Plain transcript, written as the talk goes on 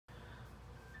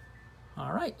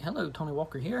All right, hello, Tony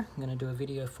Walker here. I'm going to do a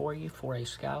video for you for a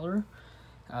Schuyler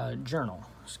Journal.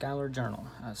 Schuyler Journal.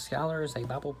 Schuyler is a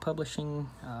Bible publishing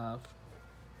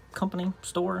company,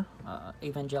 store.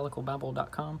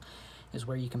 Evangelicalbible.com is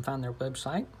where you can find their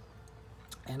website.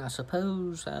 And I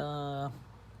suppose, I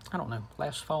don't know,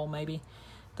 last fall maybe,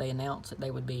 they announced that they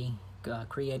would be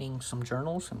creating some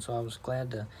journals, and so I was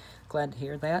glad to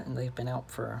hear that. And they've been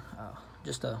out for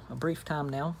just a brief time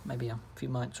now, maybe a few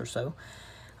months or so.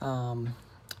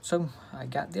 So I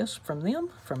got this from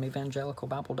them, from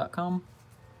evangelicalbible.com,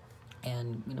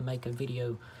 and I'm going to make a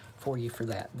video for you for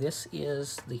that. This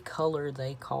is the color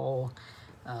they call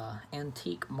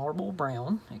Antique Marble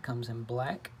Brown. It comes in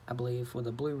black, I believe, with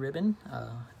a blue ribbon.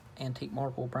 Antique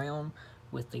Marble Brown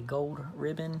with the gold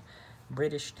ribbon.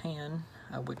 British tan,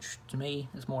 which to me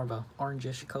is more of a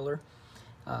orangish color.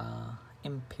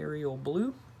 Imperial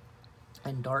blue,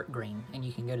 and dark green, and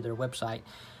you can go to their website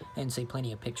and see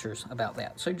plenty of pictures about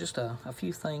that. So just a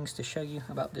few things to show you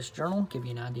about this journal, give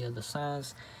you an idea of the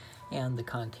size and the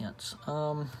contents.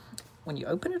 When you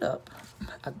open it up,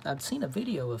 I'd seen a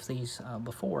video of these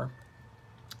before,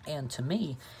 and to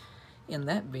me, in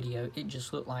that video, it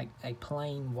just looked like a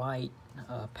plain white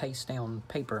paste down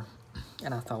paper,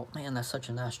 and I thought, man, that's such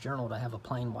a nice journal to have a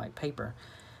plain white paper.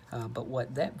 But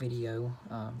what that video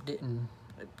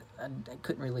I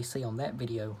couldn't really see on that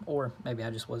video, or maybe I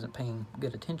just wasn't paying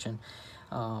good attention,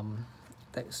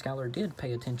 that Schuyler did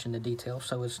pay attention to detail.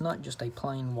 So it's not just a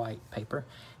plain white paper,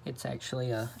 it's actually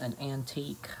an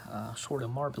antique sort of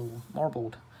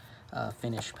marbled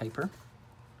finish paper,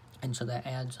 and so that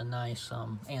adds a nice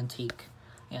antique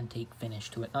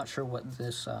finish to it. Not sure what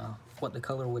this what the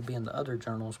color would be in the other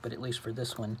journals, but at least for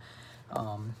this one,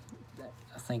 I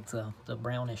think the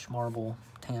brownish marble,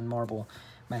 tan marble,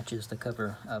 matches the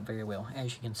cover very well.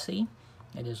 As you can see,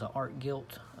 it is an art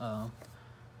gilt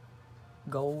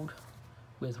gold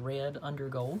with red under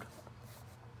gold.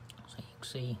 So you can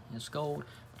see it's gold,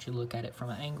 but you look at it from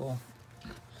an angle,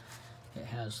 it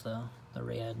has the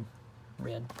red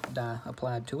dye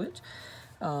applied to it.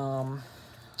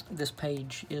 This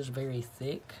page is very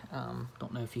thick.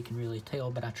 Don't know if you can really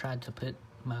tell, but I tried to put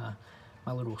my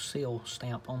little seal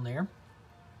stamp on there,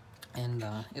 and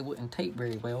it wouldn't tape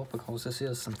very well because this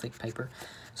is some thick paper.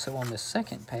 So on the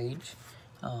second page,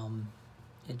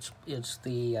 it's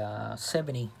the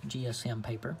 70 GSM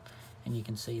paper, and you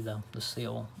can see the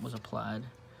seal was applied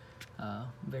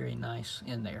very nice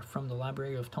in there. From the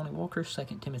Library of Tony Walker,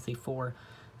 2 Timothy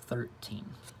 4:13.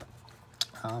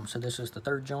 So this is the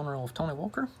third journal of Tony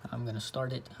Walker. I'm going to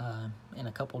start it in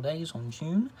a couple days on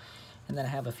June. And then I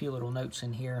have a few little notes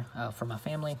in here for my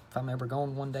family. If I'm ever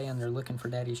gone one day and they're looking for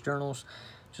Daddy's journals,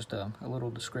 just a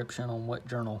little description on what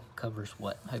journal covers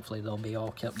what. Hopefully they'll be all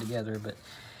kept together, but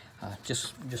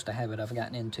just a habit I've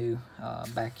gotten into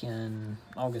back in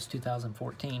August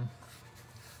 2014.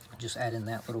 Just adding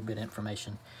that little bit of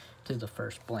information to the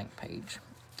first blank page.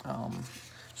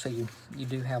 So you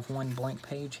do have one blank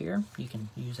page here. You can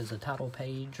use as a title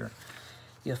page, or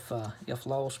if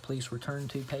lost, please return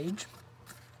to page.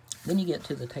 Then you get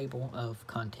to the table of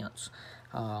contents.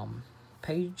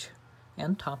 Page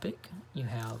and topic, you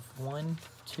have 1,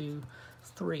 2,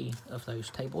 3 of those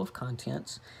table of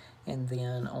contents. And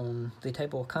then on the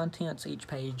table of contents, each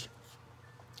page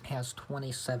has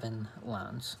 27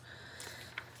 lines.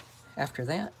 After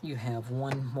that, you have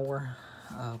one more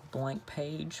blank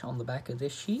page on the back of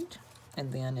this sheet.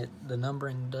 And then the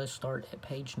numbering does start at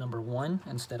page number 1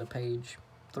 instead of page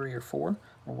 3 or 4,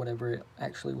 or whatever it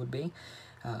actually would be.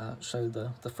 So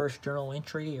the first journal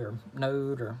entry or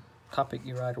note or topic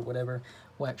you write or whatever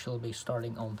will actually be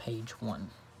starting on page 1.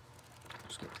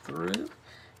 Skip through,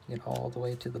 get all the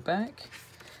way to the back,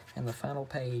 and the final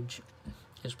page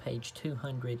is page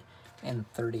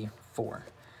 234.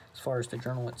 As far as the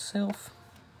journal itself,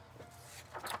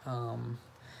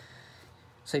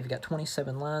 so you've got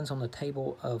 27 lines on the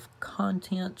table of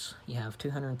contents. You have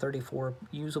 234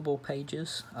 usable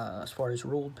pages as far as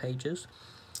ruled pages.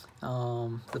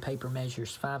 The paper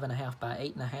measures 5.5 by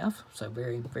 8.5, so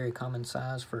very, very common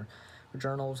size for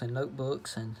journals and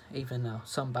notebooks and even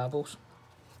some Bibles.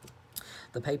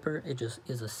 The paper, it just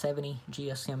is a 70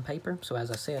 GSM paper, so as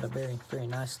I said, a very, very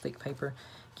nice thick paper.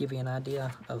 Give you an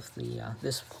idea of the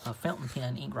this fountain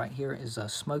pen ink right here is a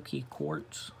smoky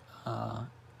quartz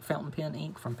fountain pen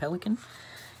ink from Pelican,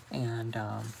 and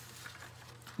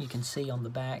you can see on the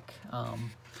back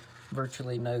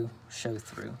virtually no show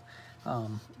through.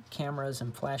 Cameras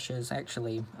and flashes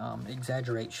actually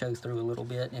exaggerate show through a little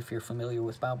bit if you're familiar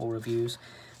with Bible reviews,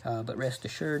 but rest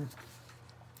assured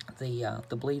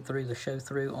the bleed through, the show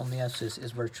through on this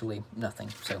is virtually nothing.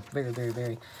 So very, very,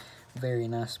 very, very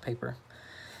nice paper.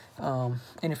 And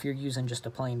if you're using just a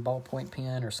plain ballpoint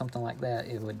pen or something like that,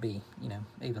 it would be, you know,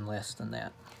 even less than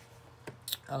that.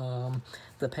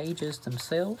 The pages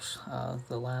themselves,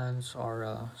 the lines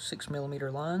are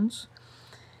 6mm lines,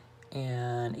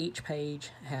 and each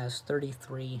page has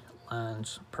 33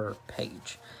 lines per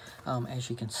page. As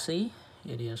you can see,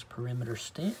 it is perimeter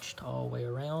stitched all the way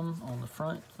around on the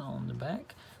front, on the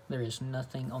back. There is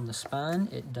nothing on the spine.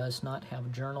 It does not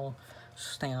have journal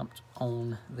stamped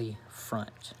on the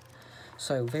front.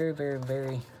 So very, very,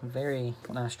 very, very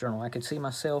nice journal. I could see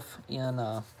myself in,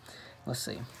 let's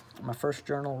see, my first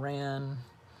journal ran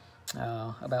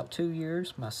about 2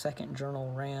 years. My second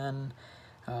journal ran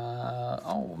about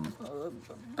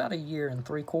 1 year and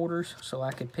 3/4. So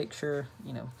I could picture,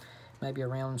 you know, maybe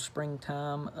around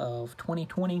springtime of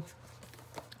 2020,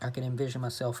 I could envision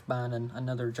myself buying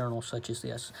another journal such as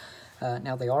this.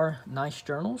 Now, they are nice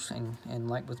journals, and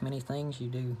like with many things, you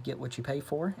do get what you pay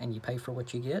for, and you pay for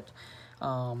what you get.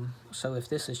 So if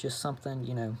this is just something,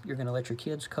 you know, you're going to let your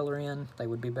kids color in, they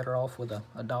would be better off with a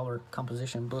 $1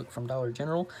 composition book from Dollar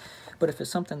General. But if it's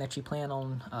something that you plan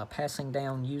on passing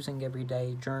down, using every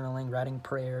day, journaling, writing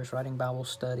prayers, writing Bible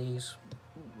studies,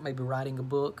 maybe writing a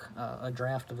book, a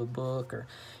draft of a book, or,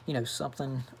 you know,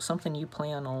 something you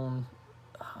plan on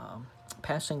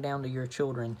passing down to your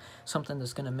children, something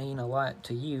that's going to mean a lot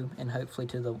to you and hopefully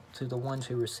to the ones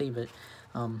who receive it.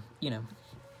 You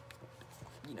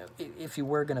know, if you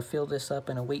were going to fill this up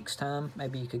in a week's time,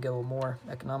 maybe you could go a more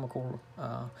economical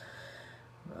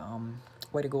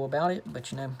way to go about it.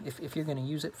 But, you know, if you're going to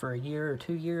use it for 1 year or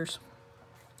 2 years,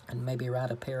 and maybe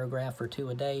write a paragraph or 2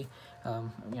 a day,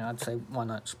 you know, I'd say why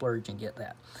not splurge and get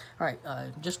that. All right,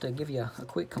 just to give you a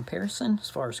quick comparison, as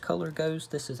far as color goes,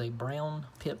 this is a brown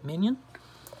pip minion.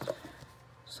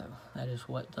 So that is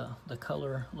what the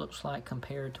color looks like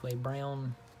compared to a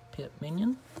brown pip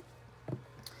minion.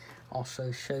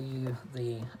 Also show you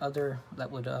the other,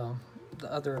 that would, the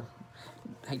other,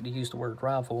 I hate to use the word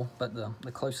rival, but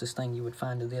the closest thing you would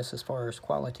find to this as far as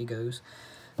quality goes.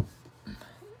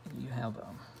 You have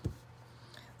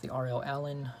the R.L.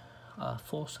 Allen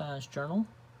full-size journal.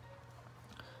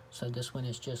 So this one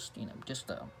is just, you know, just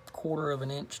 1/4 of an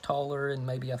inch taller and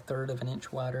maybe 1/3 of an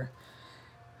inch wider.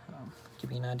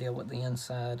 Give you an idea what the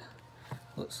inside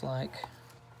looks like.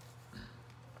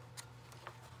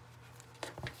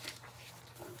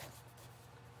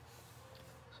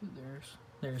 So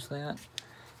there's that.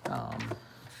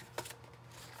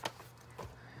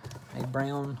 A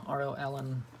brown R.L.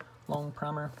 Allen long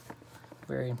primer,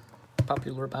 very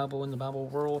popular Bible in the Bible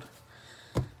world.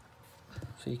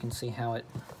 So you can see how it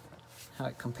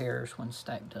compares when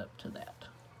stacked up to that.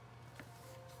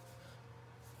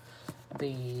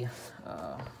 The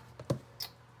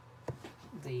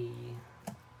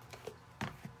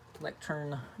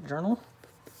Lectern Journal,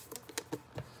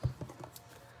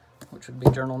 which would be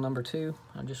journal number 2,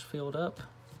 I just filled up.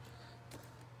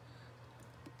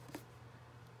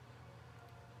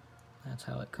 That's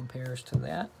how it compares to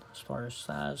that as far as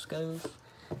size goes.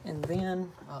 And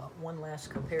then one last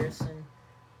comparison,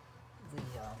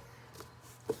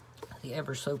 the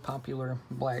ever so popular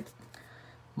black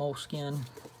moleskin.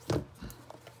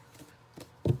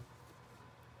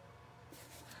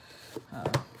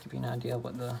 Give you an idea of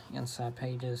what the inside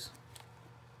page is.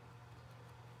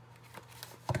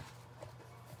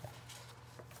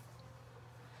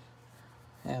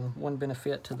 And one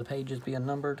benefit to the pages being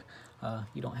numbered,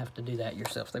 you don't have to do that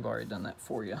yourself. They've already done that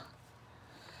for you.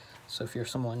 So if you're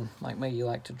someone like me, you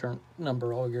like to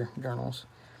number all your journals.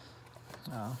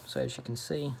 So as you can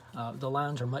see, the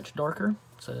lines are much darker,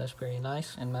 so that's very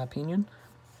nice in my opinion.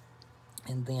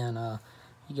 And then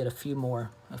you get a few more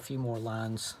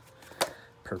lines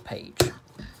per page.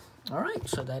 All right,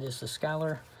 so that is the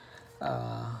Schuyler,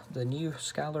 the new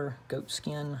Schuyler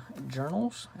Goatskin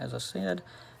journals. As I said,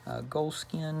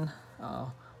 goatskin,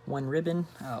 1 ribbon.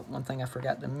 One thing I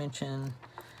forgot to mention.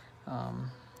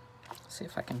 See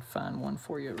if I can find one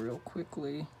for you real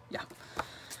quickly. Yeah.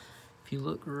 If you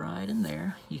look right in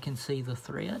there, you can see the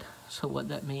thread. So what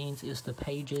that means is the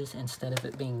pages, instead of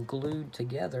it being glued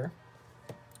together,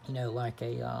 you know, like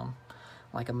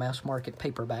a mass market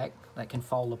paperback that can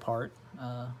fall apart.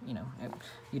 You know, if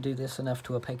you do this enough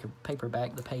to a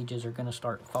paperback, the pages are going to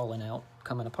start falling out,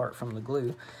 coming apart from the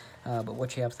glue. But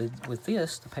what you have to, with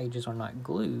this, the pages are not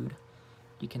glued.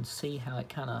 You can see how it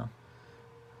kind of,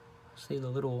 see the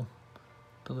little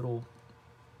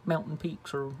mountain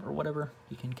peaks or whatever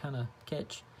you can kind of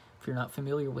catch. If you're not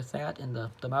familiar with that in the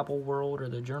Bible world or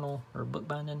the journal or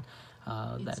bookbinding,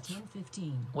 that's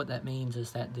 10:15. What that means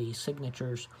is that the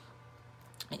signatures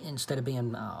instead of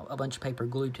being a bunch of paper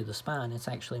glued to the spine, it's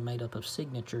actually made up of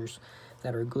signatures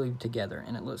that are glued together.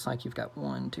 And it looks like you've got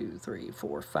 1, 2, 3,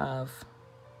 4, 5.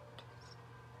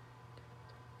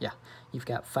 Yeah, you've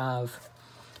got five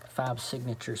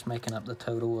signatures making up the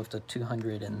total of the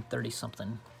 230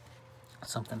 something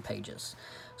pages.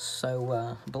 So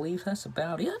I believe that's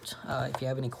about it. If you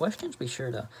have any questions, be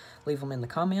sure to leave them in the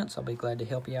comments. I'll be glad to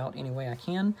help you out any way I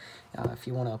can. If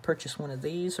you want to purchase one of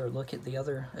these or look at the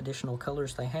other additional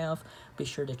colors they have, be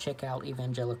sure to check out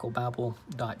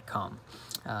evangelicalbible.com.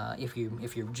 If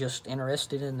you're just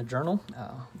interested in the journal,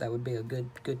 that would be a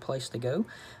good place to go.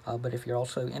 But if you're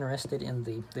also interested in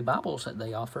the Bibles that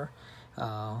they offer,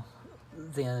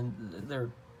 then they're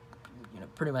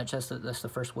pretty much that's the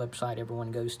first website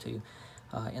everyone goes to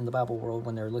in the Bible world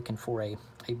when they're looking for a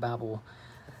Bible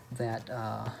that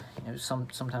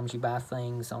sometimes you buy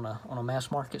things on a mass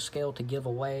market scale to give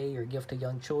away or give to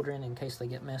young children in case they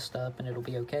get messed up, and it'll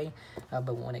be okay.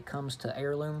 But when it comes to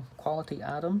heirloom quality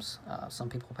items, some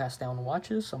people pass down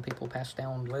watches, some people pass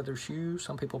down leather shoes,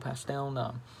 some people pass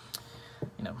down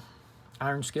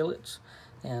iron skillets,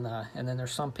 and then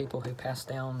there's some people who pass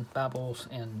down Bibles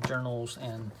and journals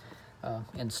and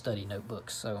study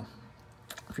notebooks. So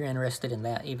if you're interested in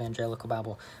that, Evangelical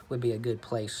Bible would be a good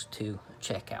place to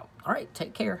check out. All right,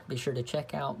 take care. Be sure to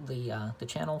check out the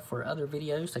channel for other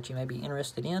videos that you may be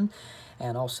interested in,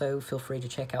 and also feel free to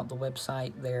check out the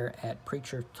website there at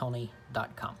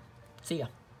preachertony.com. See ya.